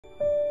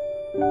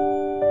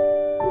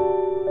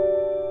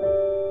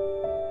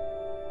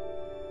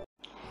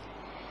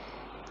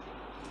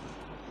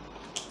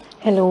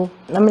Hello,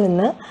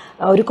 നമ്മളിന്ന്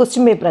ഒരു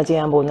question പേപ്പറാണ്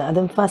ചെയ്യാൻ പോകുന്നത്.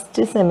 അതും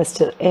ഫസ്റ്റ്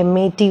സെമിസ്റ്റർ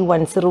MAT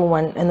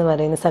 101 എന്ന്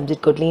പറയുന്ന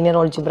subject code linear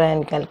algebra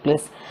and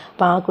calculus.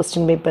 അപ്പോൾ ആ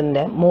ക്വസ്റ്റ്യൻ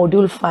പേപ്പറിൻ്റെ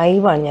മോഡ്യൂൾ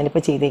 5 ആണ്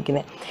ഞാനിപ്പോൾ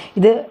ചെയ്തേക്കുന്നത്.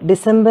 ഇത്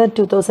ഡിസംബർ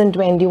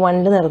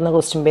 2021 നടന്ന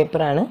ക്വസ്റ്റ്യൻ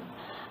പേപ്പറാണ്.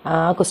 ആ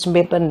ക്വസ്റ്റ്യൻ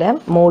പേപ്പറിൻ്റെ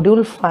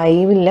മോഡ്യൂൾ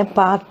 5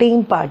 പാർട്ട്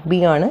എയും പാർട്ട് ബി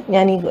ആണ്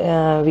ഞാൻ ഈ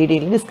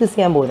വീഡിയോയിൽ ഡിസ്കസ്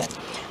ചെയ്യാൻ പോകുന്നത്.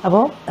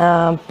 അപ്പോൾ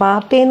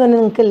പാർട്ട് എ എന്ന്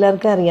പറഞ്ഞാൽ നിങ്ങൾക്ക്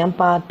എല്ലാവർക്കും അറിയാം.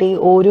 പാർട്ട് എ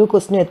ഓരോ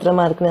ക്വസ്റ്റിനും എത്ര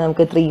മാർക്കിന്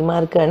നമുക്ക് 3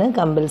 മാർക്കാണ്,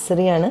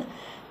 കമ്പൽസറി ആണ്.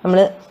 നമ്മൾ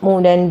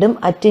രണ്ടും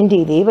അറ്റൻഡ്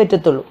ചെയ്തേ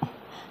പറ്റത്തുള്ളൂ.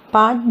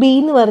 പാർട്ട് ബി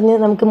എന്ന് പറഞ്ഞ്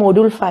നമുക്ക്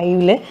മോഡ്യൂൾ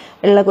 5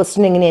 ഉള്ള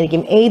ക്വസ്റ്റ്യൻ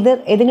എങ്ങനെയായിരിക്കും?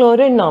 ഏതെങ്കിലും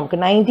ഓരോ എണ്ണം നമുക്ക്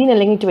 19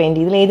 അല്ലെങ്കിൽ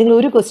 20 ഇതിൽ ഏതെങ്കിലും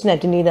ഒരു ക്വസ്റ്റ്യൻ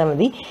അറ്റൻഡ് ചെയ്താൽ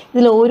മതി.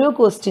 ഇതിൽ ഓരോ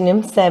ക്വസ്റ്റ്യനും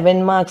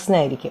 7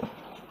 മാർക്സിനായിരിക്കും.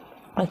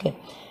 ഓക്കെ,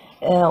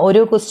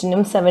 ഓരോ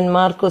ക്വസ്റ്റ്യനും 7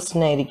 മാർക്ക്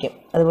ക്വസ്റ്റ്യൻ ആയിരിക്കും.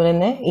 അതുപോലെ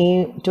തന്നെ ഈ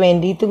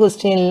 20th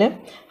ക്വസ്റ്റ്യനിൽ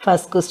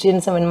ഫസ്റ്റ് ക്വസ്റ്റ്യൻ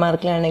 7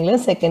 മാർക്കിലാണെങ്കിൽ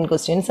സെക്കൻഡ്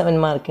ക്വസ്റ്റ്യൻ 7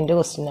 മാർക്കിൻ്റെ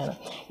ക്വസ്റ്റ്യനാണ്.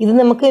 ഇത്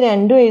നമുക്ക്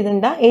രണ്ടും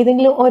എഴുതണ്ട,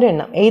 ഏതെങ്കിലും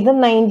ഒരെണ്ണം ഏതും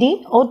 19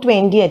 or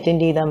 20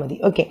 അറ്റൻഡ് ചെയ്താൽ മതി.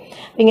 ഓക്കെ,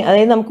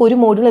 അതായത് നമുക്ക് ഒരു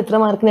മോഡ്യൂൾ എത്ര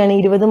മാർക്കിനാണ്?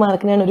 20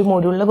 മാർക്കിനാണ് ഒരു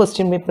മോഡ്യൂളിലെ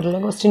ക്വസ്റ്റ്യൻ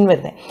പേപ്പറിലെ ക്വസ്റ്റ്യൻ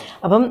വരുന്നത്.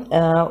 അപ്പം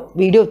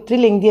വീഡിയോ ഒത്തിരി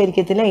ലെങ്തി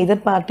ആയിരിക്കത്തില്ല. ഇത്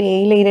പാർട്ട്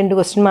എയിലെ ഈ 2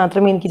 ക്വസ്റ്റ്യൻ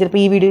മാത്രമേ എനിക്ക്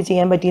ചിലപ്പോൾ ഈ വീഡിയോ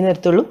ചെയ്യാൻ പറ്റിയെന്ന്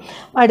വരത്തുള്ളൂ.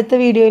 അടുത്ത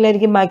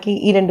വീഡിയോയിലായിരിക്കും ബാക്കി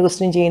ഈ 2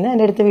 ക്വസ്റ്റ്യൻ ചെയ്യുന്നത്.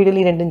 എൻ്റെ അടുത്ത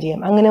വീഡിയോയിൽ ഈ 2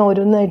 ചെയ്യാം. അങ്ങനെ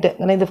ഓരോന്നായിട്ട്,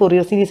 അങ്ങനെ ഇത്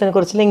ഫോറിയർ സീരീസാണ്,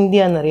 കുറച്ച്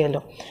ലെങ്തിയാണെന്ന്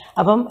അറിയാമല്ലോ.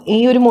 അപ്പം ഈ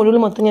ഒരു മോഡ്യൂൾ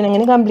മൊത്തം ഞാൻ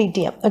അങ്ങനെ കംപ്ലീറ്റ്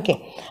ചെയ്യാം. ഓക്കെ,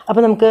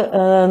 അപ്പോൾ നമുക്ക്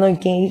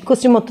നോക്കിയാൽ ഈ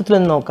ക്വസ്റ്റ്യൻ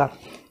മൊത്തത്തിലൊന്ന് നോക്കാം.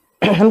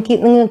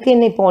 നിങ്ങൾക്ക്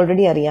തന്നെ ഇപ്പോൾ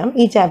ഓൾറെഡി അറിയാം,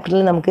 ഈ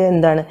ചാപ്റ്ററിൽ നമുക്ക്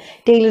എന്താണ്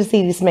ടൈലർ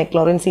സീരീസ്,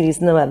 മെക്ലോറിൻ സീരീസ്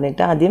എന്ന്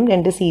പറഞ്ഞിട്ട് ആദ്യം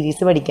 2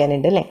 സീരീസ്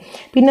പഠിക്കാനുണ്ട് അല്ലേ.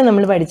 പിന്നെ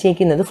നമ്മൾ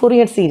പഠിച്ചേക്കുന്നത്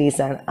ഫോറിയർ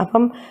സീരീസാണ്.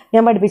 അപ്പം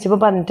ഞാൻ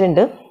പഠിപ്പിച്ചപ്പോൾ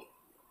പറഞ്ഞിട്ടുണ്ട്,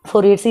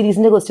 ഫോറിയർ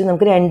സീരീസിൻ്റെ ക്വസ്റ്റ്യൻ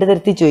നമുക്ക് 2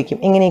 തരത്തിൽ ചോദിക്കും.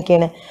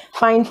 എങ്ങനെയൊക്കെയാണ്?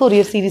 ഫൈൻ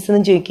ഫോറിയർ സീരീസ്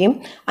എന്ന് ചോദിക്കും,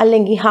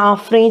 അല്ലെങ്കിൽ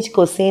ഹാഫ് റേഞ്ച്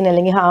കൊസൈൻ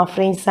അല്ലെങ്കിൽ ഹാഫ്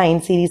റേഞ്ച് സൈൻ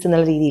സീരീസ്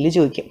എന്നുള്ള രീതിയിൽ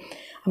ചോദിക്കും.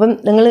 അപ്പം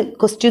നിങ്ങൾ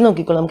ക്വസ്റ്റ്യൻ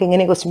നോക്കിക്കോളൂ, നമുക്ക്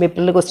എങ്ങനെ ക്വസ്റ്റ്യൻ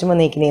പേപ്പറിൽ ക്വസ്റ്റ്യൻ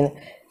വന്നേക്കുന്നതെന്ന്.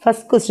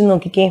 ഫസ്റ്റ് ക്വസ്റ്റ്യൻ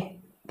നോക്കിക്കേ,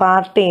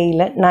 പാർട്ട്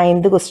എയിലെ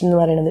 9th ക്വസ്റ്റ്യൻ എന്ന്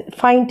പറയുന്നത്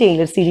ഫൈൻ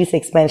ടൈലർ സീരീസ്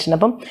എക്സ്പാൻഷൻ.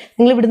 അപ്പം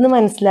നിങ്ങൾ ഇവിടുന്ന്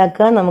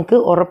മനസ്സിലാക്കുക, നമുക്ക്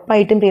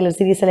ഉറപ്പായിട്ടും ടൈലർ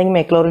സീരീസ് അല്ലെങ്കിൽ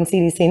മെക്ലോറിൻ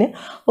സീരീസിന്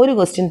ഒരു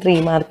ക്വസ്റ്റ്യൻ 3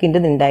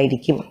 മാർക്കിൻ്റെ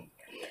ഉണ്ടായിരിക്കും.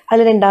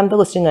 അതിൽ രണ്ടാമത്തെ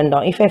ക്വസ്റ്റ്യൻ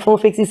കണ്ടോ, if f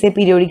of x is a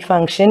periodic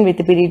function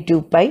with period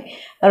 2π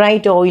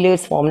right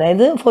Euler's formula.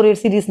 അതായത് ഫോറിയർ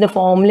സീരീസിൻ്റെ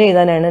ഫോമുല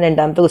എഴുതാനാണ്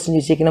രണ്ടാമത്തെ ക്വസ്റ്റ്യൻ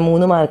ചോദിച്ചിരിക്കുന്നത്.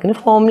 3 മാർക്കിന്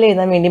ഫോമുല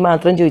എഴുതാൻ വേണ്ടി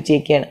മാത്രം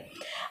ചോദിച്ചിരിക്കുകയാണ്.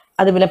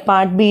 അതുപോലെ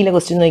പാർട്ട് ബിയിലെ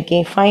ക്വസ്റ്റ്യൻ നോക്കിയേ,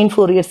 fine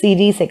Fourier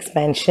series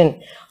expansion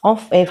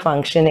of A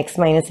function x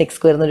 -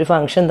 x² എന്നൊരു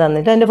ഫംഗ്ഷൻ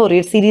തന്നിട്ട് അതിൻ്റെ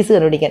ഫോറിയർ സീരീസ്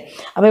കണ്ടുപിടിക്കാൻ.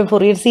 അപ്പോൾ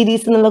ഫോറിയർ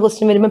സീരീസ് എന്നുള്ള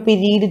ക്വസ്റ്റ്യൻ വരുമ്പോൾ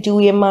പീരീഡ്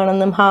 2m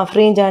ആണെന്നും ഹാഫ്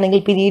റേഞ്ച്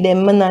ആണെങ്കിൽ പീരീഡ്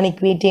m എന്നാണ്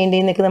ഇക്വേറ്റ്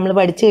ചെയ്യേണ്ടതെന്നൊക്കെ നമ്മൾ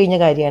പഠിച്ചു കഴിഞ്ഞ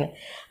കാര്യമാണ്.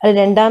 അത്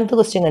രണ്ടാമത്തെ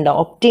ക്വസ്റ്റ്യൻ കണ്ടോ,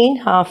 obtain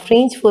half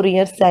range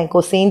Fourier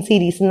cosine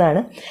series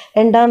എന്നാണ്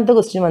രണ്ടാമത്തെ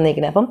ക്വസ്റ്റ്യൻ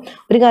വന്നിരിക്കുന്നത്. അപ്പം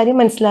ഒരു കാര്യം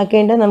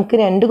മനസ്സിലാക്കേണ്ടത്, നമുക്ക്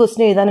 2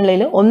 ക്വസ്റ്റ്യൻ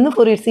എഴുതാനുള്ളതിൽ ഒന്ന്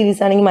ഫോറിയർ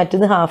സീരീസ് ആണെങ്കിൽ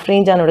മറ്റത് ഹാഫ്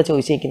റേഞ്ച് ആണ് ഇവിടെ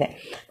ചോദിച്ചിരിക്കുന്നത്.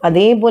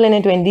 അതേപോലെ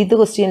തന്നെ 20th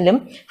ക്വസ്റ്റ്യനിലും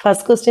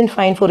first question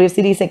fine Fourier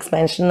series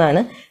expansion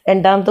എന്നാണ്,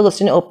 രണ്ടാമത്തെ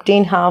question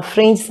obtain half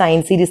range sine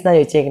series എന്നാണ്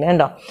ചോദിച്ചേക്കുന്നത്.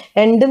 കണ്ടോ,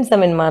 രണ്ടും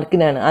 7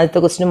 മാർക്കിനാണ്.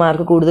 ആദ്യത്തെ ക്വസ്റ്റ്യൻ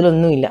മാർക്ക്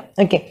കൂടുതലൊന്നുമില്ല.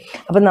 ഓക്കെ,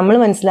 അപ്പം നമ്മൾ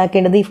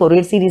മനസ്സിലാക്കേണ്ടത് ഈ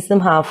ഫോറിയർ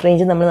സീരീസും ഹാഫ്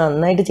റേഞ്ചും നമ്മൾ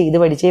നന്നായിട്ട് ചെയ്ത്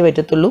പഠിച്ചേ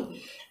പറ്റത്തുള്ളൂ.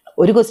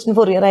 ഒരു ക്വസ്റ്റ്യൻ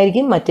ഫോറിയർ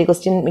ആയിരിക്കും, മറ്റേ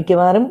ക്വസ്റ്റ്യൻ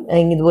മിക്കവാറും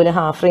ഇതുപോലെ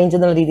ഹാഫ് റേഞ്ച്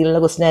എന്നുള്ള രീതിയിലുള്ള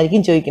ക്വസ്റ്റ്യൻ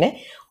ആയിരിക്കും ചോദിക്കണേ.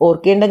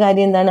 ഓർക്കേണ്ട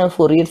കാര്യം എന്താണ്,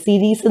 ഫോറിയർ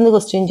സീരീസ് എന്ന്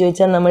ക്വസ്റ്റ്യൻ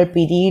ചോദിച്ചാൽ നമ്മൾ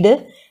പീരീഡ്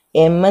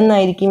m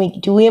എന്നായിരിക്കും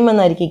 2m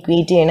എന്നായിരിക്കും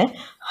ഇക്വേറ്റ് ചെയ്യണേ.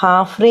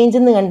 ഹാഫ് റേഞ്ച്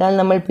എന്ന് കണ്ടാൽ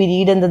നമ്മൾ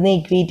പീരീഡ് എന്തെന്നേ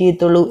ഇക്വേറ്റ്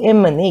ചെയ്യത്തുള്ളൂ, m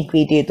എന്നേ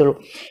ഇക്വേറ്റ് ചെയ്യത്തുള്ളൂ.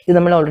 ഇത്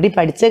നമ്മൾ ഓൾറെഡി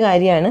പഠിച്ച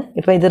കാര്യമാണ്.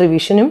 ഇപ്പോൾ ഇത്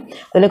റിവിഷനും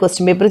അതുപോലെ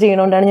ക്വസ്റ്റ്യൻ പേപ്പർ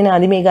ചെയ്യണോണ്ടാണ് ഞാൻ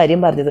ആദ്യം ഈ കാര്യം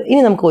പറഞ്ഞത്. ഇനി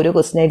നമുക്ക് ഓരോ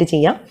ക്വസ്റ്റ്യനായിട്ട്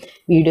ചെയ്യാം.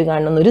 വീഡിയോ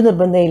കാണണമെന്നൊരു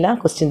നിർബന്ധമില്ല,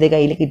 ക്വസ്റ്റ്യൻ്റെ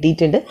കയ്യിൽ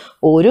കിട്ടിയിട്ടുണ്ട്.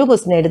 ഓരോ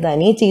ക്വസ്റ്റ്യനായിട്ട്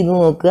തനിയെ ചെയ്ത്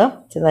നോക്കുക.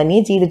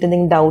 തനിയെ ചെയ്തിട്ട്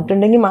എന്തെങ്കിലും ഡൗട്ട്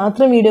ഉണ്ടെങ്കിൽ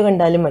മാത്രം വീഡിയോ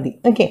കണ്ടാലും മതി.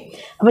 ഓക്കെ,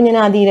 അപ്പോൾ ഞാൻ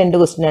ആദ്യം ഈ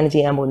 2 ക്വസ്റ്റ്യനാണ്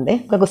ചെയ്യാൻ പോകുന്നത്.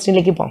 അപ്പോൾ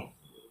ക്വസ്റ്റ്യനിലേക്ക് പോകാം.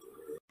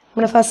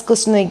 നമ്മുടെ ഫസ്റ്റ്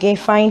ക്വസ്റ്റ്യൻ നോക്കിയാൽ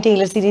fine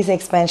Taylor series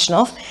expansion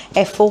of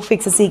f of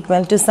x is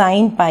equal to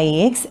sin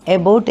πx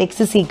about x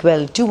is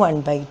equal to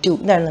 1/2.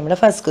 ഇതാണ് നമ്മുടെ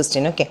ഫസ്റ്റ്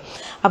ക്വസ്റ്റ്യൻ. ഓക്കെ,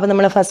 അപ്പോൾ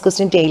നമ്മുടെ ഫസ്റ്റ്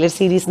ക്വസ്റ്റ്യൻ ടൈലർ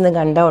സീരീസ് എന്ന്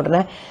കണ്ട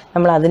ഉടനെ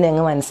നമ്മൾ അതിനെ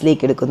അങ്ങ്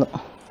മനസ്സിലേക്ക് എടുക്കുന്നു.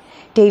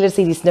 ടൈലർ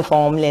സീരീസിൻ്റെ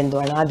ഫോമുല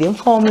എന്തുവാണ്? ആദ്യം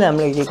ഫോമുല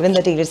നമ്മൾ എഴുതിയിരിക്കുന്നത്.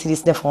 എന്താ Taylor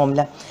സീരീസിൻ്റെ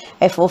formula?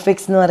 f of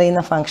x എന്ന്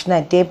പറയുന്ന function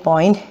at A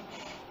point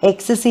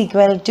x is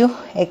equal to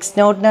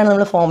x0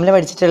 നമ്മൾ ഫോമുല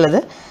പഠിച്ചിട്ടുള്ളത്.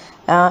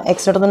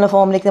 x0 എന്നുള്ള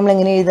ഫോമിലേക്ക് നമ്മൾ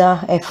എങ്ങനെ എഴുതുക?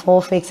 f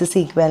of x is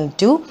equal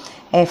to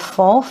f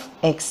of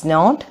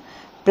x0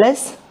 plus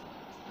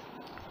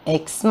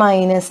x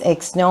minus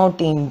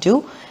x0 into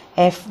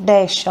f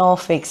dash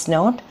of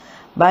x0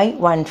 by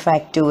 1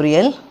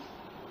 factorial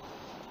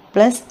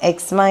plus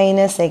x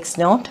minus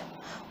x0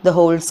 the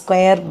whole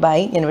square by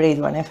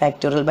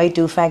factorial by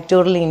 2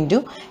 factorial into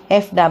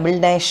f double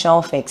dash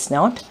of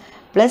x0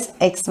 plus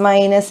x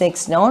minus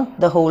x0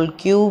 the whole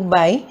cube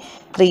by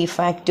 3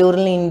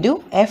 factorial into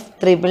f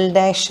triple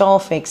dash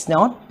of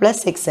x0 plus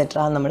etc.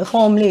 നമ്മൾ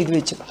formula എഴുതി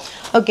വെച്ചു.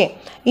 Okay,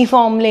 ഈ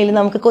ഫോമുലയിൽ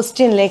നമുക്ക്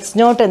ക്വസ്റ്റ്യനിൽ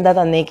x0 എന്താ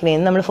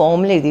തന്നേക്കണേന്ന് നമ്മൾ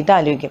formula എഴുതിയിട്ട്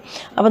ആലോചിക്കും.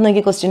 അപ്പോൾ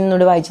നോക്കി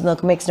ക്വസ്റ്റ്യനോട് വായിച്ച്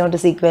നോക്കുമ്പോൾ x0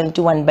 is equal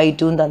to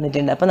 1/2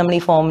 തന്നിട്ടുണ്ട്. അപ്പോൾ നമ്മൾ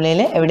ഈ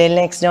ഫോമുലയിൽ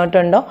എവിടെയെല്ലാം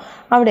x0 ഉണ്ടോ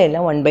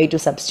അവിടെയെല്ലാം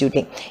 1/2 സബ്സ്റ്റിറ്റ്യൂട്ട്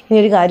ചെയ്യും. ഇനി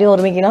ഒരു കാര്യം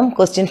ഓർമ്മിക്കണം,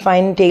 ക്വസ്റ്റ്യൻ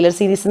ഫൈൻ ടൈലർ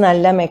സീരീസ്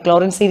എന്നല്ല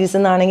മെക്ലോറിൻ സീരീസ്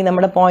എന്നാണെങ്കിൽ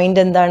നമ്മുടെ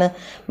പോയിന്റ് എന്താണ്?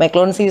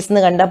 മെക്ലോറിൻ സീരീസ്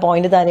എന്ന് കണ്ടാൽ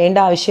പോയിന്റ് തരേണ്ട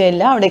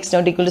ആവശ്യമില്ല, അവിടെ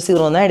x0 =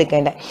 0 എന്നാണ്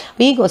എടുക്കേണ്ടത്.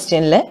 അപ്പോൾ ഈ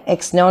ക്വസ്റ്റ്യനിൽ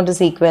x0 is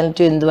ഈക്വൽ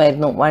ടു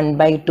എന്തുമായിരുന്നു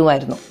 1/2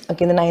 ആയിരുന്നു.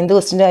 ഓക്കെ, ഇത് 9th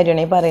ക്വസ്റ്റിൻ്റെ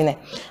കാര്യമാണ് ഈ പറയുന്നത്.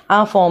 ആ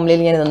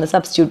ഫോമുലയിൽ ഞാൻ ഇതൊന്ന്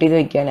സബ്സ്റ്റിറ്റ്യൂട്ട് ചെയ്ത്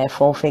വെക്കുകയാണ്.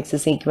 F of X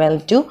is equal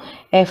to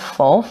F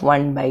of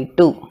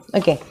 1/2.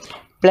 Okay,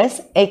 plus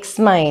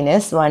X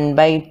minus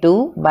 1/2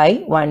 by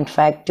 1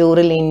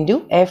 factorial into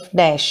F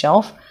dash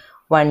of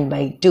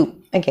 1/2.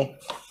 Okay,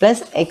 plus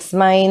x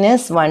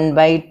minus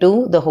 1/2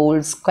 the whole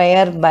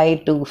square by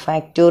 2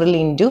 factorial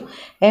into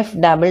f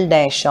double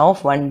dash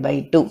of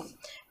 1/2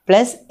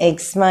 plus x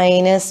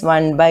minus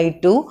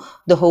 1/2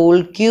 the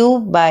whole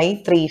cube by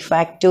 3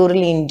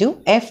 factorial into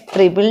f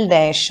triple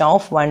dash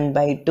of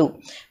 1/2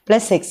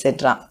 plus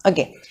etc.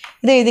 Okay,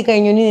 ഇത് എഴുതി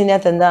കഴിഞ്ഞു. ഇനി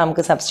ഇതിനകത്ത് എന്താ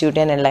നമുക്ക് substitute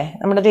ചെയ്യാനുള്ളത്?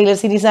 നമ്മുടെ Taylor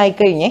series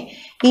ആയിക്കഴിഞ്ഞ്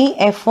ഈ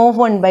F of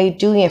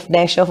 1/2, F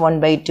dash of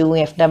 1/2,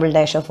 F double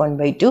dash of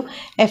 1/2,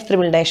 F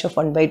triple dash of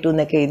 1/2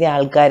 എന്നൊക്കെ എഴുതിയ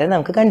ആൾക്കാരെ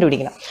നമുക്ക്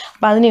കണ്ടുപിടിക്കണം.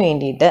 അപ്പോൾ അതിന്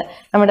വേണ്ടിയിട്ട്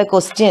നമ്മുടെ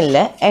ക്വസ്റ്റ്യനിൽ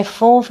F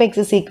of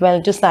X is equal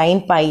to sine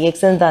pi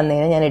X എന്ന്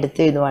തന്നതിന് ഞാൻ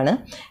എടുത്ത് എഴുതുവാണ്.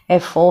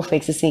 F of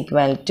X is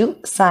equal to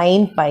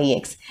sine pi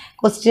X.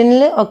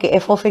 ക്വസ്റ്റ്യനിൽ okay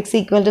F of X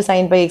equal to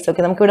sine pi X.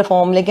 Okay, നമുക്കിവിടെ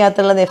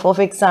ഫോമിലേക്കകത്തുള്ളത് എഫ്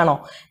ഓഫ് എക്സ് ആണോ?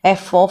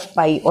 F of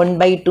pi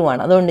 1/2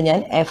 ആണ്. അതുകൊണ്ട് ഞാൻ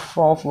എഫ്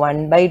ഓഫ്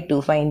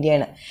 1/2 ഫൈൻഡ്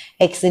ചെയ്യാണ്.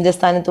 എക്സിൻ്റെ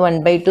സ്ഥാനത്ത്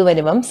 1/2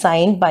 വരുമ്പം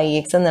സൈൻ പൈ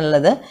എക്സ്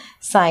എന്നുള്ളത്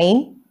സൈൻ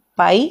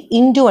പൈ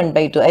ഇൻറ്റു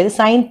 1/2, അതായത്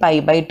സൈൻ പൈ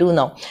ബൈ 2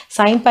 എന്നാവും.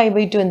 സൈൻ പൈ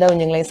ബൈ 2 എന്താവും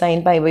ഞങ്ങളെ? സൈൻ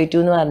പൈ ബൈ 2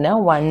 എന്ന് പറഞ്ഞാൽ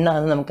 1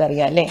 ആണെന്ന്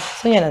നമുക്കറിയാം അല്ലേ?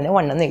 സോ ഞാനതിനെ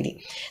 1 എന്ന് എഴുതി.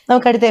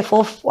 നമുക്കടുത്ത് എഫ്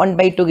ഓഫ്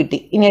 1/2 കിട്ടി.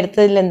 ഇനി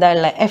അടുത്തതിൽ എന്താ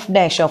ഉള്ളത്? F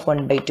dash of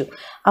 1/2.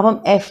 അപ്പം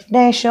എഫ്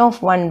ഡാഷ് ഓഫ്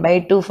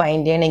 1/2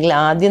 ഫൈൻഡ് ചെയ്യണമെങ്കിൽ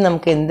ആദ്യം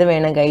നമുക്ക് എന്ത്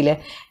വേണം കയ്യിൽ?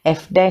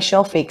 എഫ് ഡാഷ്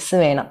ഓഫ് എക്സ്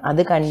വേണം.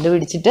 അത്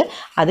കണ്ടുപിടിച്ചിട്ട്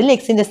അതിൽ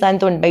എക്സിൻ്റെ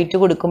സ്ഥാനത്ത്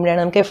 1/2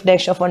 കൊടുക്കുമ്പോഴാണ് നമുക്ക് എഫ്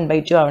ഡാഷ് ഓഫ്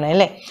 1/2 ആവണം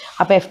അല്ലേ?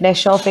 അപ്പോൾ എഫ്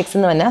ഡാഷ് ഓഫ് എക്സ്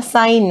എന്ന് പറഞ്ഞാൽ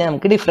സൈനിനെ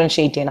നമുക്ക്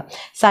ഡിഫറൻഷ്യേറ്റ് ചെയ്യണം.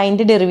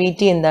 സൈൻ്റെ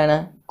ഡെറിവേറ്റീവ് എന്താണ്?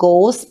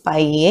 Cos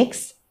pi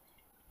X.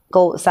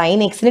 സൈൻ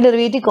എക്സിൻ്റെ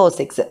ഡെറിവേറ്റീവ് കോസ്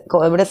എക്സ്.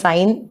 ഇവിടെ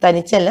സൈൻ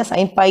തനിച്ചല്ല,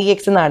 സൈൻ പൈ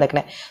എക്സ് എന്ന്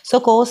നടക്കണേ. So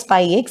cos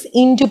pi X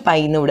into pi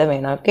എന്ന് ഇവിടെ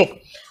വേണം. ഓക്കെ,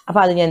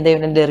 അപ്പോൾ അത് ഞാൻ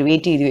എന്താ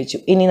ഡെറിവേറ്റ് ചെയ്ത് വെച്ചു.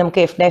 ഇനി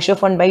നമുക്ക് എഫ് ഡാഷ്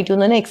ഓഫ് 1/2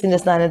 എന്ന് പറഞ്ഞാൽ എക്സിൻ്റെ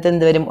സ്ഥാനത്ത്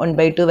എന്ത് വരും?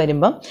 1/2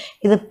 വരുമ്പം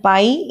ഇത്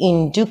pi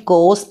into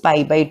cos pi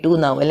by 2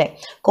 എന്നാവും അല്ലേ?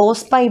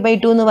 കോസ് പൈ ബൈ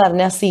 2 എന്ന്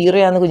പറഞ്ഞാൽ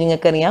 0 ആണെന്ന്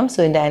കുഞ്ഞുങ്ങൾക്ക് അറിയാം. സോ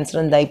ഇതിൻ്റെ ആൻസർ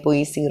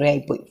എന്തായിപ്പോയി? 0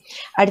 ആയിപ്പോയി.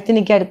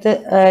 എനിക്ക് അടുത്ത്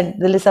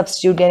ഇതിൽ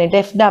സബ്സ്റ്റിറ്റ്യൂട്ട് ചെയ്യാനായിട്ട്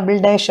എഫ് ഡബിൾ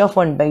ഡാഷ് ഓഫ്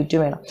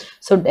 1/2 വേണം.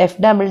 So F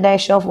double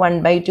dash of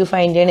 1/2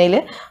 find ചെയ്യണമെങ്കിൽ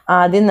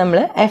ആദ്യം നമ്മൾ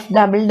F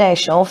double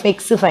dash of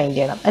X find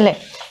ചെയ്യണം അല്ലേ?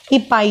 ഈ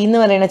പൈ എന്ന്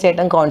പറയുന്ന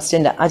ചേട്ടൻ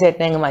കോൺസ്റ്റൻ്റ്, ആ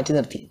ചേട്ടനെ അങ്ങ് മാറ്റി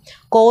നിർത്തി.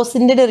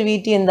 കോസിൻ്റെ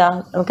ഡെറിവേറ്റീവ് എന്താ?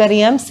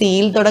 നമുക്കറിയാം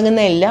സിയിൽ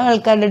തുടങ്ങുന്ന എല്ലാ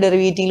ആൾക്കാരുടെ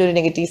ഡെറിവേറ്റീവിൽ ഒരു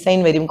നെഗറ്റീവ് സൈൻ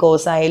വരും.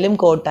 കോസ് ആയാലും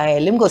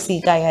കോട്ടായാലും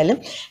കൊസീക്ക് ആയാലും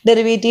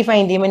ഡെറിവേറ്റീവ്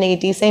ഫൈൻഡ് ചെയ്യുമ്പോൾ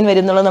നെഗറ്റീവ് സൈൻ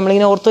വരും എന്നുള്ളത്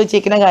നമ്മളിങ്ങനെ ഓർത്ത്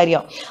വെച്ചേക്കുന്ന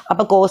കാര്യമാണ്.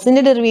 അപ്പോൾ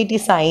കോസിൻ്റെ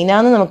ഡെറിവേറ്റീവ്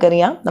സൈനാണെന്ന്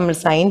നമുക്കറിയാം. നമ്മൾ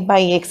സൈൻ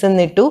പൈ എക്സ്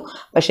എന്നിട്ടു.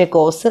 പക്ഷേ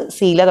കോസ്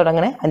സിയിലാണ്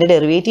തുടങ്ങണേ. അതിൻ്റെ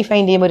ഡെറിവേറ്റീവ്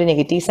ഫൈൻഡ് ചെയ്യുമ്പോൾ ഒരു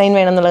നെഗറ്റീവ് സൈൻ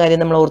വേണം എന്നുള്ള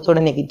കാര്യം നമ്മൾ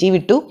ഓർത്തോടെ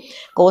നെഗറ്റീവ് ഇട്ടു.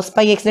 കോസ്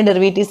പൈ എക്സിൻ്റെ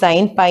derivative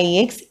sine pi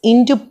X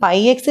into pi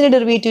എക്സിൻ്റെ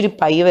ഡെറിവേറ്റീവ് ഒരു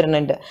പൈ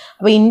വരുന്നുണ്ട്.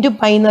 അപ്പോൾ ഇൻറ്റു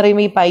പൈ എന്ന്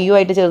പറയുമ്പോൾ ഈ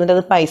പൈയുമായിട്ട് ചേർന്നിട്ട്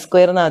അത് പൈ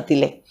സ്ക്വയർ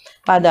എന്നാകത്തില്ലേ?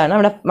 അപ്പോൾ അതാണ്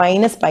അവിടെ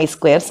minus pi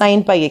square sine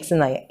pi X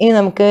എന്നായ. ഇനി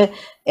നമുക്ക്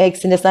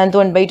എക്സിൻ്റെ സ്ഥാനത്ത്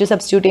 1/2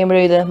 സബ്സ്റ്റിറ്റ്യൂട്ട്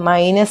ചെയ്യുമ്പോഴേ ഇത്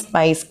minus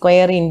pi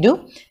square into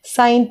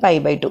sine pi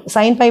by 2.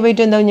 Sine pi by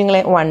 2 എന്താവും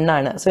നിങ്ങളെ? 1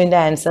 ആണ്. സോ ഇതിൻ്റെ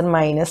ആൻസർ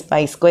മൈനസ്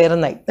പൈ സ്ക്വയർ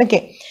എന്നായി. ഓക്കെ,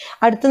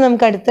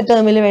 നമുക്ക് അടുത്ത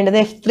ടേമിൽ വേണ്ടത്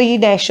F 3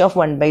 dash of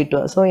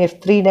 1/2. So F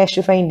 3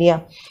 dash find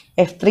ചെയ്യാം.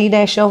 എഫ് 3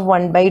 ഡാഷ് ഓഫ്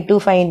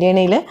 1/2 ഫൈൻഡ്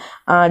ചെയ്യണമെങ്കിൽ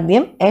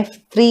ആദ്യം F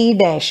 3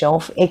 dash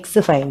of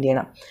X find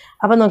ചെയ്യണം.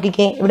 അപ്പോൾ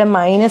നോക്കിക്കേ, ഇവിടെ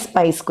മൈനസ്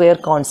പൈ സ്ക്വയർ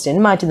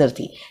കോൺസ്റ്റൻറ്റ് മാറ്റി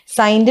നിർത്തി.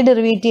 സൈൻ്റെ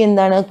ഡെറിവേറ്റീവ്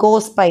എന്താണ്?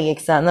 കോസ് പൈ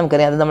എക്സ് ആണ്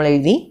നമുക്കറിയാം. അത് നമ്മൾ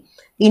എഴുതി.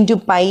 ഇൻറ്റു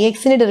പൈ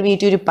എക്സിൻ്റെ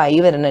ഡെറിവേറ്റീവ് ഒരു പൈ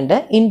വരുന്നുണ്ട്.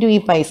 ഇൻറ്റു ഈ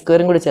പൈ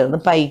സ്ക്വയറും കൂടി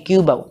ചേർന്ന് പൈ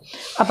ക്യൂബ് ആവും.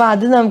 അപ്പോൾ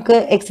അത് നമുക്ക്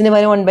എക്സിന്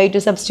പകരം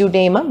 1/2 സബ്സ്റ്റിറ്റ്യൂട്ട്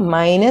ചെയ്യുമ്പോൾ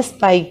minus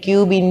pi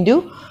cube into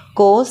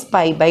cos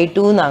pi by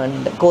 2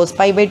 എന്നാകുന്നുണ്ട്. Cos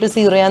pi by 2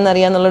 0 ആണെന്ന്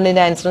അറിയാമെന്നുള്ളതുകൊണ്ട്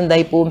ഇതിൻ്റെ ആൻസർ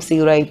എന്തായി പോവും?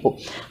 0 ആയി പോവും.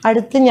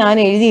 അടുത്ത് ഞാൻ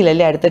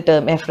എഴുതിയില്ലല്ലേ അടുത്ത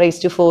term F raise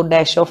to 4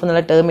 dash of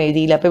എന്നുള്ള ടേം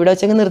എഴുതിയില്ല. അപ്പോൾ ഇവിടെ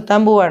വെച്ചങ്ങ്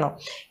നിർത്താൻ പോവാണോ?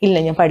 ഇല്ല,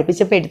 ഞാൻ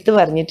പഠിപ്പിച്ചപ്പോൾ എടുത്ത്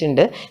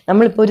പറഞ്ഞിട്ടുണ്ട്.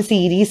 നമ്മളിപ്പോൾ ഒരു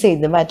സീരീസ്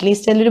എഴുതുമ്പോൾ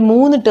അറ്റ്ലീസ്റ്റ് അതിലൊരു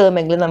 3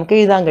 ടേമെങ്കിലും നമുക്ക്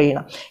എഴുതാൻ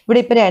കഴിയണം.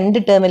 ഇവിടെ ഇപ്പോൾ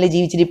 2 ടേമല്ലേ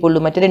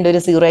ജീവിച്ചിരിപ്പുള്ളൂ. മറ്റേ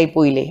 2 0 ആയി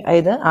പോയില്ലേ?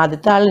 അതായത്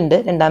ആദ്യത്തെ ആളുണ്ട്,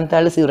 രണ്ടാമത്തെ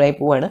ആൾ 0 ആയി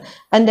പോവാണ്.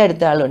 അതിൻ്റെ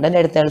അടുത്ത ആളുണ്ട്,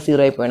 അതിൻ്റെ അടുത്ത ആൾ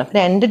 0 ആയി പോവാണ്.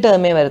 അപ്പോൾ 2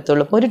 ടേമേ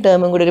വരത്തുള്ളൂ. അപ്പോൾ ഒരു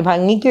ടേമും കൂടി ഒരു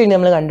ഭംഗിക്ക് വേണ്ടി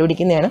നമ്മൾ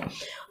കണ്ടുപിടിക്കുന്നതാണ്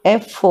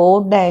എഫ് 4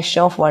 ഡാഷ്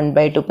ഓഫ്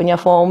 1/2. ഇപ്പോൾ ഞാൻ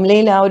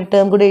ഫോമുലയിൽ ആ ഒരു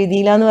ടേം കൂടെ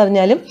എഴുതിയില്ല എന്ന്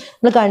പറഞ്ഞാലും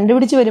നമ്മൾ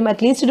കണ്ടുപിടിച്ച് വരും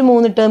അറ്റ്ലീസ്റ്റ് ഒരു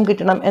 3 ടേം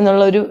കിട്ടണം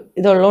എന്നുള്ളൊരു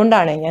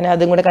ഇതുള്ളതുകൊണ്ടാണ് ഞാൻ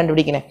അതും കൂടെ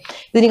കണ്ടുപിടിക്കണേ.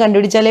 ഇതിന്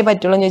കണ്ടുപിടിച്ചാലേ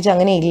പറ്റുള്ളൂ എന്ന് ചോദിച്ചാൽ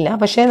അങ്ങനെ ഇല്ല.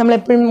 പക്ഷേ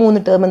നമ്മളെപ്പോഴും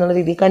 3 ടേം എന്നുള്ള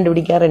രീതിയിൽ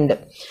കണ്ടുപിടിക്കാറുണ്ട്.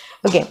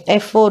 ഓക്കെ,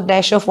 എഫ് 4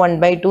 ഡാഷ് ഓഫ്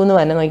 1/2 എന്ന്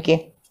പറഞ്ഞാൽ നോക്കിയേ,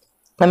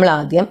 നമ്മൾ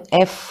ആദ്യം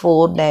F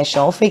 4 dash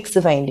of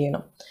X find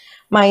ചെയ്യണം.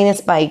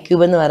 മൈനസ് പൈ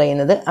ക്യൂബ് എന്ന്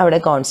പറയുന്നത് അവിടെ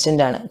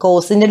കോൺസ്റ്റൻ്റ് ആണ്.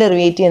 കോസിൻ്റെ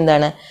ഡെറിവേറ്റീവ്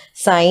എന്താണ്?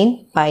 സൈൻ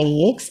പൈ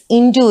എക്സ്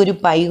ഇൻറ്റു ഒരു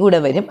പൈ കൂടെ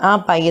വരും. ആ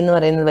പൈ എന്ന്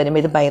പറയുന്നത്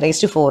വരുമ്പോൾ ഇത് പൈ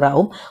റൈസ് ടു 4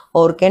 ആവും.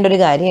 ഓർക്കേണ്ട ഒരു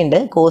കാര്യമുണ്ട്,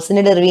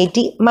 കോസിൻ്റെ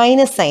ഡെറിവേറ്റീവ്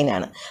മൈനസ് സൈൻ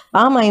ആണ്.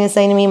 ആ മൈനസ്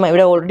സൈനും ഈ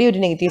ഇവിടെ ഓൾറെഡി ഒരു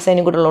നെഗറ്റീവ്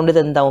സൈനും കൂടെ ഉള്ളതുകൊണ്ട്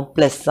ഇത് എന്താവും?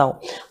 പ്ലസ് ആവും.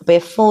 അപ്പോൾ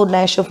എഫ് 4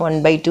 ഡാഷ് ഓഫ്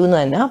 1/2 എന്ന്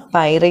പറഞ്ഞാൽ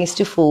pi raise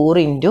to 4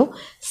 into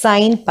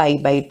sine pi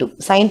by 2.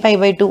 Sine pi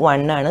by 2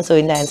 1 ആണ്. സോ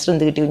ഇതിൻ്റെ ആൻസർ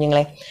എന്ത് കിട്ടി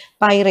കുഞ്ഞുങ്ങളെ?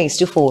 പൈ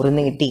റൈസ് ടു 4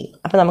 എന്ന് കിട്ടി.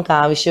 അപ്പോൾ നമുക്ക്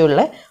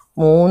ആവശ്യമുള്ള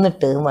 3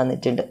 ടേം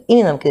വന്നിട്ടുണ്ട്. ഇനി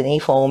നമുക്ക് ഇതിനെ ഈ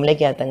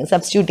ഫോമിലേക്കകത്ത് അങ്ങ്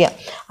സബ്സ്റ്റിറ്റ്യൂട്ട് ചെയ്യാം.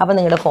 അപ്പോൾ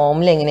നിങ്ങളുടെ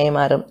ഫോമിൽ എങ്ങനെ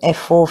മാറും?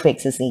 F of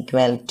X is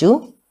equal to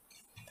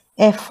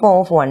F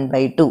of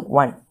 1/2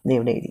 1. ഇത്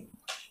ഇവിടെ എഴുതി.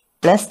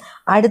 പ്ലസ്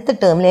അടുത്ത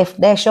ടേമിൽ എഫ്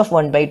ഡാഷ് ഓഫ്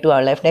 1/2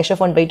 ആണല്ലോ. എഫ് ഡാഷ്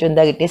ഓഫ് 1/2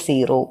 എന്താ കിട്ടിയത്?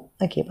 0.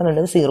 ഓക്കെ, അപ്പം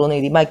അതുകൊണ്ട് 0 എന്ന്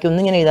എഴുതി,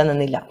 ബാക്കിയൊന്നും ഞാൻ എഴുതാൻ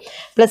നിന്നില്ല.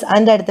 പ്ലസ്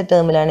അതിൻ്റെ അടുത്ത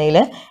ടേമിലാണെങ്കിൽ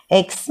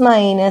X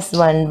minus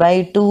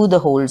 1/2 the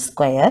whole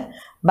square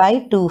by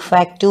 2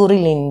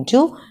 factorial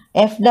into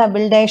F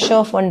double dash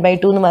of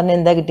 1/2 എന്ന് പറഞ്ഞാൽ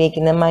എന്താ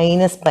കിട്ടിയിരിക്കുന്നത്?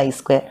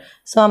 -π².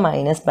 സോ ആ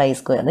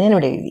 -π²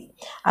 ഞാനിവിടെ എഴുതി.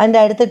 അതിൻ്റെ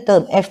അടുത്ത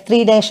ടേം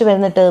F3 ഡാഷ്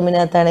വരുന്ന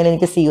ടേമിനകത്താണെങ്കിൽ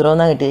എനിക്ക് 0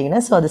 എന്നാണ്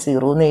കിട്ടിയിരിക്കുന്നത്. സോ അത്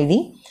 0 എന്ന് എഴുതി.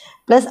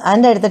 പ്ലസ്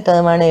അതിൻ്റെ അടുത്ത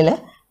ടേം ആണെങ്കിൽ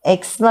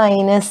എക്സ്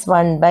മൈനസ്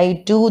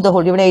 1/2 ദ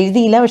ഹോൾ, ഇവിടെ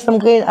എഴുതിയില്ല പക്ഷെ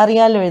നമുക്ക്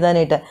അറിയാമല്ലോ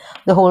എഴുതാനായിട്ട്,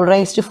 the whole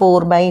raise to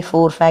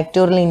 4/4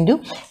 factorial into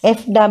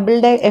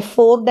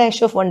F4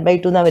 dash of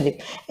 1/2 എന്നാണ് വരും.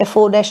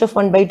 F4 ഡാഷ് ഓഫ്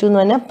 1/2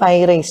 എന്ന് പറഞ്ഞാൽ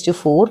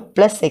π⁴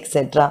 പ്ലസ്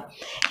എക്സെട്ര.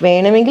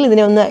 വേണമെങ്കിൽ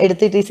ഇതിനെ ഒന്ന്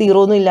എടുത്തിട്ട് 0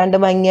 ഒന്നും ഇല്ലാണ്ട്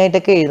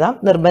ഭംഗിയായിട്ടൊക്കെ എഴുതാം,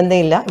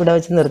 നിർബന്ധമില്ല, ഇവിടെ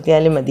വെച്ച്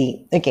നിർത്തിയാലും മതി.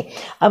 ഓക്കെ,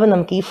 അപ്പം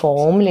നമുക്ക് ഈ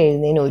ഫോമിൽ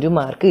എഴുതുന്നതിന് 1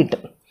 മാർക്ക്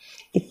കിട്ടും.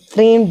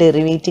 ഇത്രയും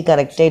ഡെറിവേറ്റീവ്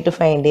കറക്റ്റായിട്ട്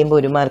ഫൈൻഡ് ചെയ്യുമ്പോൾ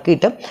 1 മാർക്ക്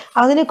കിട്ടും.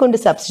 അതിനെ കൊണ്ട്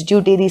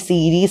സബ്സ്റ്റിറ്റ്യൂട്ട് ചെയ്ത് ഈ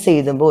സീരീസ്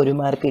എഴുതുമ്പോൾ 1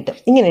 മാർക്ക് കിട്ടും.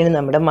 ഇങ്ങനെയാണ്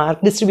നമ്മുടെ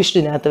മാർക്ക് ഡിസ്ട്രിബ്യൂഷൻ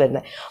ഇതിനകത്ത്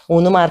വരുന്നത്.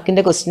 3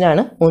 മാർക്കിൻ്റെ ക്വസ്റ്റ്യൻ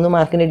ആണ്. 3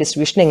 മാർക്കിൻ്റെ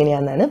ഡിസ്ട്രിബ്യൂഷൻ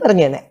എങ്ങനെയാണെന്നാണ്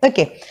പറഞ്ഞു തരുന്നത്.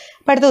 ഓക്കെ,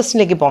 അപ്പോൾ അടുത്ത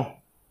ക്വസ്റ്റ്യനിലേക്ക് പോകാം.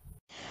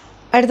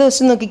 അടുത്ത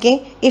ക്വസ്റ്റ്യൻ നോക്കിക്കേ.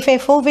 If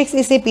F of X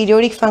is A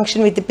periodic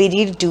function with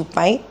period 2π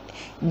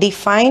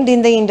defined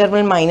in the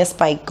interval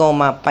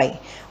 -π,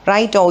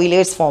 right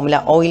Euler's formula.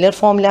 Euler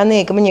formula എന്ന്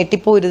കേൾക്കുമ്പോൾ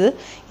ഞെട്ടിപ്പോരുത്.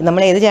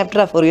 നമ്മൾ ഏത്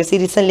ചാപ്റ്ററാണ്? ഫോറിയർ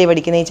സീരീസ് അല്ലേ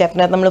പഠിക്കുന്നത്. ഈ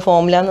ചാപ്റ്ററിനകത്ത് നമ്മൾ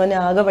ഫോമുല എന്ന്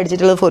പറഞ്ഞാൽ ആകെ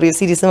പഠിച്ചിട്ടുള്ളത് ഫോറിയർ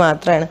സീരീസ്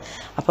മാത്രമാണ്.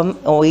 അപ്പം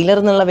ഓയിലർ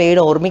എന്നുള്ള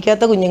വേർഡ്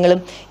ഓർമ്മിക്കാത്ത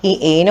കുഞ്ഞുങ്ങളും ഈ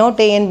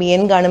A0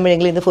 BN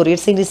കാണുമ്പോഴെങ്കിലും ഇത് ഫോറിയർ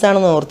സീരീസ്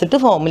ആണെന്ന് ഓർത്തിട്ട്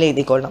ഫോമുല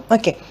എഴുതിക്കൊള്ളണം.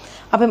 ഓക്കെ,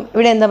 അപ്പം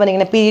ഇവിടെ എന്താ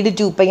പറയുന്നത്? പീരീഡ്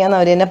 2π എന്ന്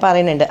അവർ തന്നെ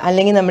പറയുന്നുണ്ട്.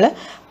 അല്ലെങ്കിൽ നമ്മൾ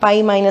π -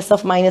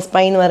 π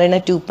എന്ന് പറയുന്ന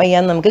 2π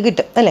ആന്ന് നമുക്ക്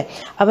കിട്ടും അല്ലേ.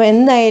 അപ്പോൾ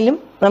എന്തായാലും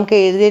നമുക്ക്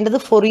എഴുതേണ്ടത്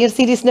ഫോറിയർ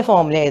സീരീസിൻ്റെ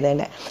ഫോമുല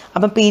എഴുതേണ്ടത്.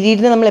 അപ്പം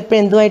പീരീഡിനെ നമ്മൾ എപ്പോഴും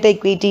എന്തുമായിട്ട്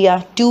ഇക്വേറ്റ് ചെയ്യുക?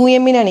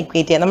 2mനാണ്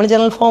ഇക്വേറ്റ് ചെയ്യുക. നമ്മൾ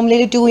ജനറൽ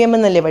ഫോമുലയിൽ 2m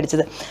എന്നല്ലേ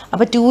പഠിച്ചത്.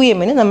 അപ്പോൾ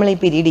 2mന് നമ്മൾ ഈ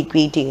പീരീഡ്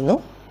ഇക്വേറ്റ് ചെയ്യുന്നു.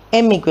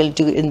 m =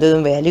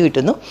 എന്തും വാല്യൂ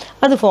കിട്ടുന്നു.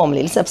 അത്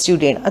ഫോമുലയിൽ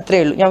സബ്സ്റ്റിറ്റ്യൂട്ട് ചെയ്യണം.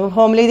 അത്രയേ ഉള്ളൂ. ഞാൻ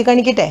ഫോമുല ഇത്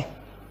കാണിക്കട്ടെ.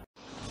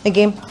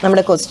 ഓക്കെ,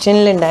 നമ്മുടെ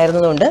ക്വസ്റ്റ്യനിൽ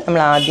ഉണ്ടായിരുന്നതുകൊണ്ട്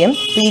നമ്മൾ ആദ്യം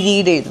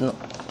പീരീഡ് എഴുതുന്നു.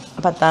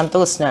 10ാമത്തെ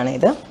ക്വസ്റ്റ്യൻ ആണ്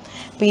ഇത്.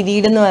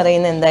 പീരീഡ് എന്ന്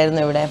പറയുന്നത്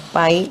എന്തായിരുന്നു? ഇവിടെ π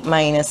 - π.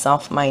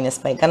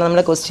 കാരണം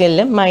നമ്മുടെ ക്വസ്റ്റ്യനിൽ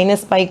 -π,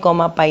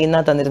 π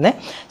എന്നാണ് തന്നിരുന്നത്.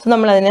 സോ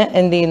നമ്മളതിനെ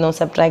എന്ത് ചെയ്യുന്നു?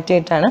 സബ്ട്രാക്റ്റ്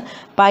ചെയ്തിട്ടാണ്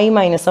π - -π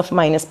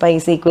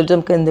 =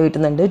 നമുക്ക് എന്ത്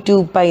കിട്ടുന്നുണ്ട്?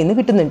 2π എന്ന്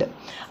കിട്ടുന്നുണ്ട്.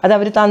 അത്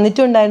അവർ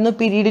തന്നിട്ടുണ്ടായിരുന്നു.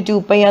 പീരീഡ്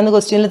 2π ആണെന്ന്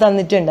ക്വസ്റ്റ്യനിൽ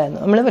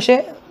തന്നിട്ടുണ്ടായിരുന്നു. നമ്മൾ പക്ഷേ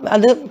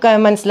അത്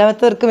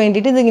മനസ്സിലാവാത്തവർക്ക്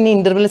വേണ്ടിയിട്ട് ഇതിങ്ങനെ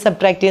ഇൻ്റർവെൽ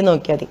സബ്ട്രാക്ട് ചെയ്ത്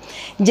നോക്കിയാൽ മതി.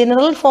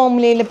 ജനറൽ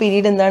ഫോമുലയിലെ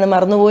പീരീഡ് എന്താണ്?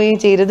 മറന്നുപോയി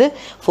ചെയ്തത്.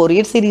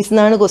 ഫോറിയർ സീരീസ്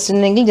എന്നാണ്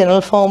ക്വസ്റ്റ്യൻ എങ്കിൽ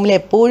ജനറൽ ഫോമുല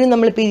എപ്പോഴും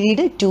നമ്മൾ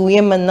പീരീഡ്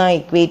 2m എന്നാണ്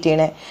ഇക്വേറ്റ്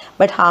ചെയ്യണേ.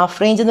 ബട്ട് ഹാഫ്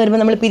റേഞ്ച് എന്ന്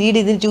പറയുമ്പോൾ നമ്മൾ പീരീഡ്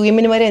ഇതിന്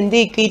 2mന് വരെ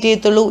എന്തേ ഇക്വേറ്റ്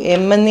ചെയ്യത്തുള്ളൂ?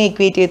 m എന്നേ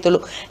ഇക്വേറ്റ്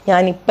ചെയ്യത്തുള്ളൂ.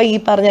 ഞാനിപ്പോൾ ഈ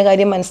പറഞ്ഞ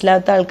കാര്യം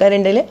മനസ്സിലാത്ത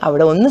ആൾക്കാരുണ്ടെങ്കിൽ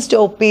അവിടെ ഒന്ന്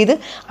സ്റ്റോപ്പ് ചെയ്ത്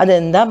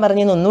അതെന്താ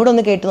പറഞ്ഞതെന്ന് ഒന്നുകൂടെ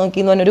ഒന്ന് കേട്ട്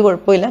നോക്കിയെന്ന് പറഞ്ഞൊരു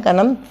കുഴപ്പമില്ല.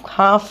 കാരണം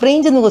ഹാഫ്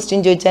റേഞ്ച് എന്ന്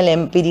ക്വസ്റ്റ്യൻ ചോദിച്ചാൽ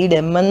പീരീഡ്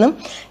m എന്നും,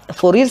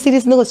 ഫോറിയർ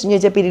സീരീസ് എന്ന് ക്വസ്റ്റ്യൻ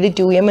ചോദിച്ചാൽ പീരീഡ്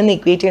 2m എന്ന്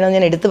ഇക്വേറ്റ് ചെയ്യണമെന്ന്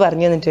ഞാൻ എടുത്ത്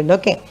പറഞ്ഞു തന്നിട്ടുണ്ട്.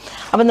 ഓക്കെ,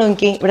 അപ്പോൾ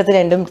നോക്കി ഇവിടുത്തെ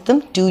രണ്ടും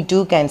 2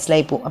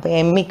 ക്യാൻസലായി പോകും. അപ്പോൾ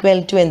m =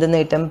 എന്തെന്ന്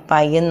കിട്ടും? π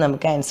എന്ന്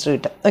നമുക്ക് ആൻസർ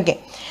കിട്ടും. ഓക്കെ,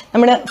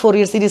 നമ്മുടെ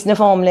ഫോറിയർ സീരീസിൻ്റെ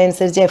ഫോമുല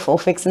അനുസരിച്ച് f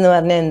of x എന്ന്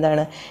പറഞ്ഞാൽ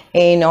എന്താണ്?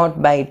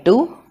 A0/2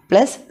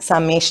 plus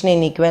summation n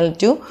 =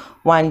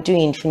 1 to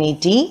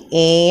infinity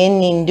an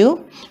into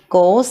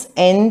cos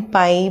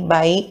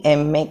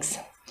nπ/mx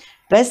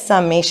plus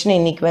summation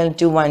n =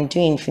 1 to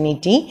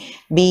infinity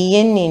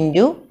bn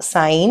into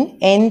sin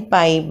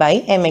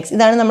nπ/mx.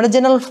 ഇതാണ് നമ്മുടെ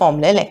ജനറൽ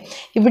ഫോമുല അല്ലേ.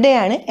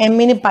 ഇവിടെയാണ്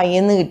എമ്മിന് പൈ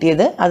എന്ന്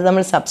കിട്ടിയത്. അത്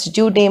നമ്മൾ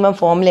സബ്സ്റ്റിറ്റ്യൂട്ട് ചെയ്യുമ്പോൾ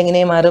ഫോമുല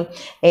എങ്ങനെ മാറും?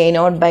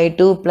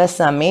 A0/2 plus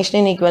summation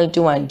n =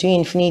 1 to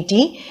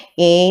infinity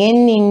an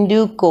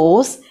into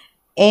cos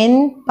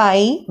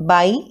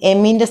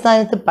nπ/mൻ്റെ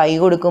സ്ഥാനത്ത് പൈ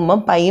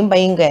കൊടുക്കുമ്പം പൈയും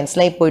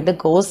ക്യാൻസലായി പോയിട്ട്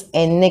cos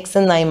nx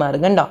എന്നായി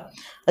മാറും. കണ്ടോ?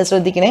 അത്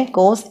ശ്രദ്ധിക്കണേ.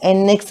 cos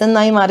nx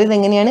എന്നായി മാറിയത്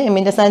എങ്ങനെയാണ്?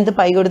 എമ്മിൻ്റെ സ്ഥാനത്ത്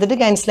പൈ കൊടുത്തിട്ട്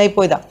ക്യാൻസലായി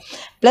പോയതാണ്.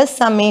 Plus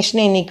summation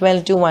n =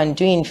 1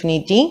 to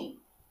infinity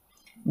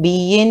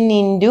bn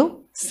into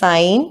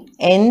sin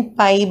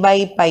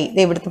nπ/π.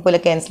 ഇത് ഇവിടുത്തെ പോലെ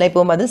ക്യാൻസലായി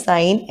പോകുമ്പോൾ അത്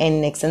sin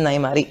nx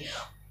എന്നായി മാറി.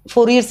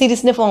 ഫോറിയർ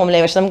സീരീസിൻ്റെ ഫോമുല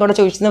പക്ഷെ നമുക്കവിടെ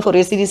ചോദിച്ചിരുന്ന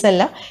ഫോറിയർ സീരീസ്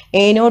അല്ല,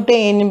 A0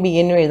 an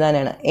bn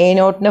എഴുതാനാണ്.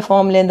 A0ൻ്റെ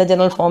ഫോമുല എന്താ?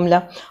 General formula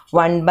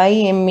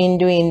 1/m ×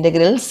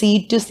 integral c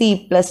to c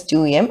 +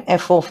 2m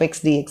f of x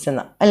dx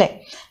എന്നാണ് അല്ലേ.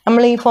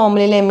 നമ്മൾ ഈ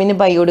ഫോമുലയിൽ എമ്മിന്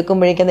പൈ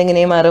കൊടുക്കുമ്പോഴേക്കും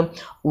അതെങ്ങനെ മാറും?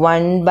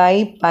 1/π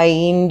 ×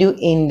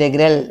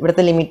 ഇൻ്റഗ്രൽ,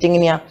 ഇവിടുത്തെ ലിമിറ്റ്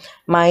എങ്ങനെയാണ്?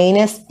 -π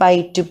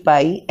to π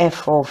f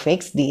of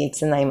x dx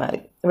എന്നായി മാറി.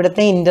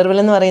 ഇവിടുത്തെ ഇൻ്റർവൽ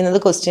എന്ന് പറയുന്നത്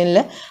ക്വസ്റ്റ്യനിൽ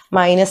 -π,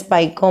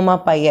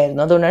 π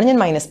ആയിരുന്നു. അതുകൊണ്ടാണ് ഞാൻ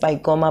 -π,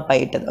 π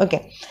ഇട്ടത്. ഓക്കെ,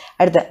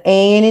 അടുത്ത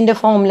an-ൻ്റെ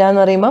ഫോമുല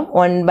എന്ന് പറയുമ്പോൾ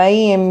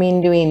 1/m ×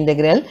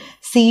 integral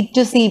c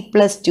to c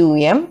 +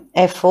 2m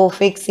f of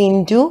x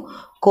into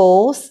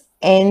cos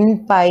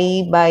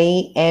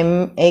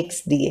nπ/mx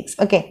dx.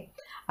 Okay,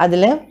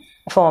 അതിൽ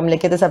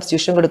ഫോമിലേക്ക് അത്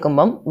സബ്സ്റ്റിറ്റ്യൂഷൻ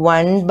കൊടുക്കുമ്പം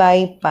 1/π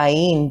 ×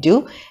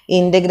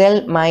 integral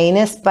 -π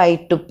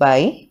to π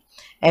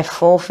f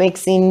of x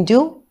into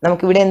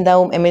നമുക്കിവിടെ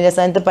എന്താവും? എമ്മിൻ്റെ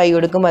സ്ഥാനത്ത് പൈ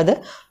കൊടുക്കുമ്പോൾ അത്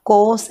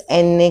cos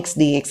nx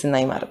dx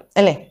എന്നായി മാറും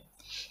അല്ലേ.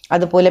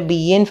 അതുപോലെ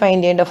bn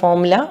ഫൈൻഡ് ചെയ്യേണ്ട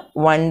formula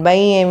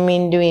 1/m ×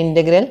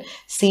 integral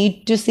c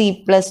to c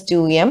 +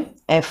 2m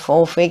f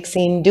of x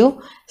into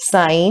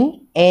sin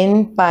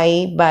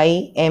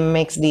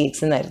nπ/mx dx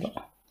എന്നായിരുന്നു.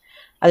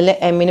 അതിൽ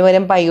എമ്മിന്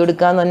പകരം പൈ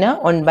കൊടുക്കാന്ന് പറഞ്ഞാൽ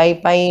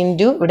 1/π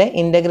ഇൻറ്റു ഇവിടെ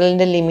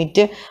ഇൻ്റഗ്രലിൻ്റെ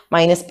ലിമിറ്റ്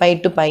 -π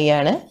to π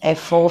ആണ്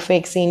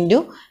f(x) into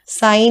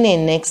sin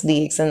nx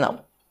dx എന്നാവും.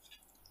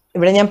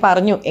 ഇവിടെ ഞാൻ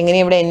പറഞ്ഞു എങ്ങനെ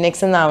ഇവിടെ nx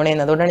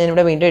എന്നാവണേന്ന്, അതുകൊണ്ടാണ്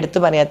ഞാനിവിടെ വീണ്ടും എടുത്ത്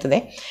പറയാത്തത്.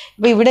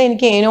 ഇപ്പോൾ ഇവിടെ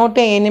എനിക്ക്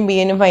a0 a-നും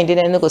b-നും ഫൈൻഡ്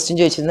ചെയ്യാനെന്ന് ക്വസ്റ്റ്യൻ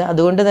ചോദിച്ചിരുന്നത്,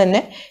 അതുകൊണ്ട് തന്നെ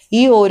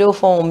ഈ ഓരോ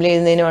ഫോമിൽ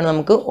എഴുതുന്നതിനുമാണ്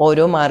നമുക്ക്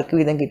ഓരോ മാർക്ക്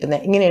വീതം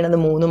കിട്ടുന്നത്. ഇങ്ങനെയാണ് അത്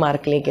 3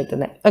 മാർക്കിലേക്ക്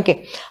എത്തുന്നത്. ഓക്കെ,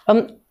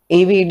 അപ്പം ഈ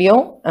വീഡിയോ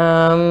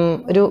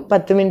ഒരു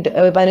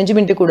 15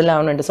 മിനിറ്റ്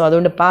കൂടുതലാവുന്നുണ്ട്. സോ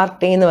അതുകൊണ്ട്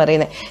പാർട്ട് എ എന്ന്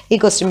പറയുന്നത് ഈ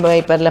ക്വസ്റ്റ്യൻ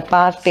പേപ്പറിലെ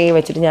പാർട്ട് എ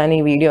വെച്ചിട്ട് ഞാൻ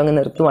ഈ വീഡിയോ അങ്ങ്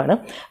നിർത്തുവാണ്.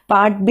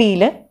 പാർട്ട്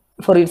ബിയിൽ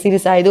ഫോർ യു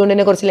സീരീസ് ആയതുകൊണ്ട്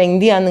തന്നെ കുറച്ച്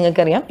ലെങ്തി ആണെന്ന്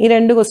നിങ്ങൾക്കറിയാം. ഈ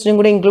 2 ക്വസ്റ്റ്യൻ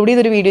കൂടെ ഇൻക്ലൂഡ്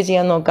ചെയ്തൊരു വീഡിയോ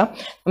ചെയ്യാൻ നോക്കാം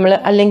നമ്മൾ,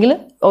 അല്ലെങ്കിൽ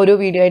ഓരോ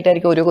വീഡിയോ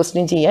ആയിട്ടായിരിക്കും ഓരോ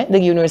ക്വസ്റ്റ്യൻ ചെയ്യുക. ഇത്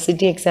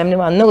യൂണിവേഴ്സിറ്റി എക്സാമിന്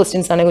വന്ന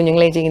ക്വസ്റ്റ്യൻസ് ആണ്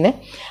കുഞ്ഞുങ്ങളെ ചെയ്യുന്നത്.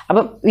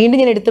 അപ്പം വീണ്ടും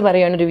ഞാൻ എടുത്ത്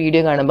പറയുകയാണ്, ഒരു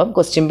വീഡിയോ കാണുമ്പം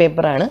ക്വസ്റ്റ്യൻ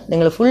പേപ്പറാണ്,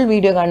 നിങ്ങൾ ഫുൾ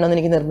വീഡിയോ കാണണമെന്ന്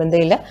എനിക്ക്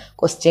നിർബന്ധമില്ല.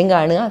 ക്വസ്റ്റ്യൻ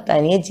കാണുക,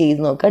 തനിയെ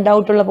ചെയ്ത് നോക്കുക,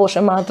 ഡൗട്ടുള്ള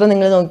പോർഷൻ മാത്രം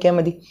നിങ്ങൾ നോക്കിയാൽ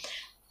മതി.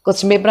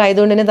 ക്വസ്റ്റ്യൻ പേപ്പർ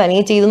ആയതുകൊണ്ട് തന്നെ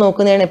തനിയെ ചെയ്ത്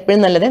നോക്കുന്നതാണ്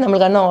എപ്പോഴും നല്ലത്. നമ്മൾ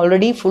കാരണം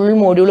ഓൾറെഡി ഫുൾ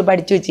മോഡ്യൂൾ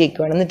പഠിച്ചു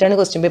വെച്ചേക്കുവാണ്, എന്നിട്ടാണ്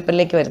ക്വസ്റ്റ്യൻ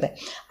പേപ്പറിലേക്ക് വരുന്നത്.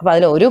 അപ്പോൾ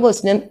അതിൽ ഓരോ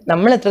ക്വസ്റ്റ്യൻ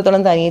നമ്മൾ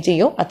എത്രത്തോളം തനിയെ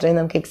ചെയ്യുമോ അത്രയും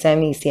നമുക്ക്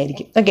എക്സാമിന് ഈസി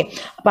ആയിരിക്കും. ഓക്കെ,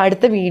 അപ്പോൾ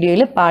അടുത്ത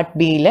വീഡിയോയിൽ പാർട്ട്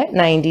ബിയിൽ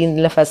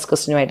 19ലെ ഫസ്റ്റ്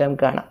ക്വസ്റ്റ്യനുമായിട്ട്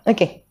നമുക്ക് കാണാം.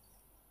 ഓക്കെ.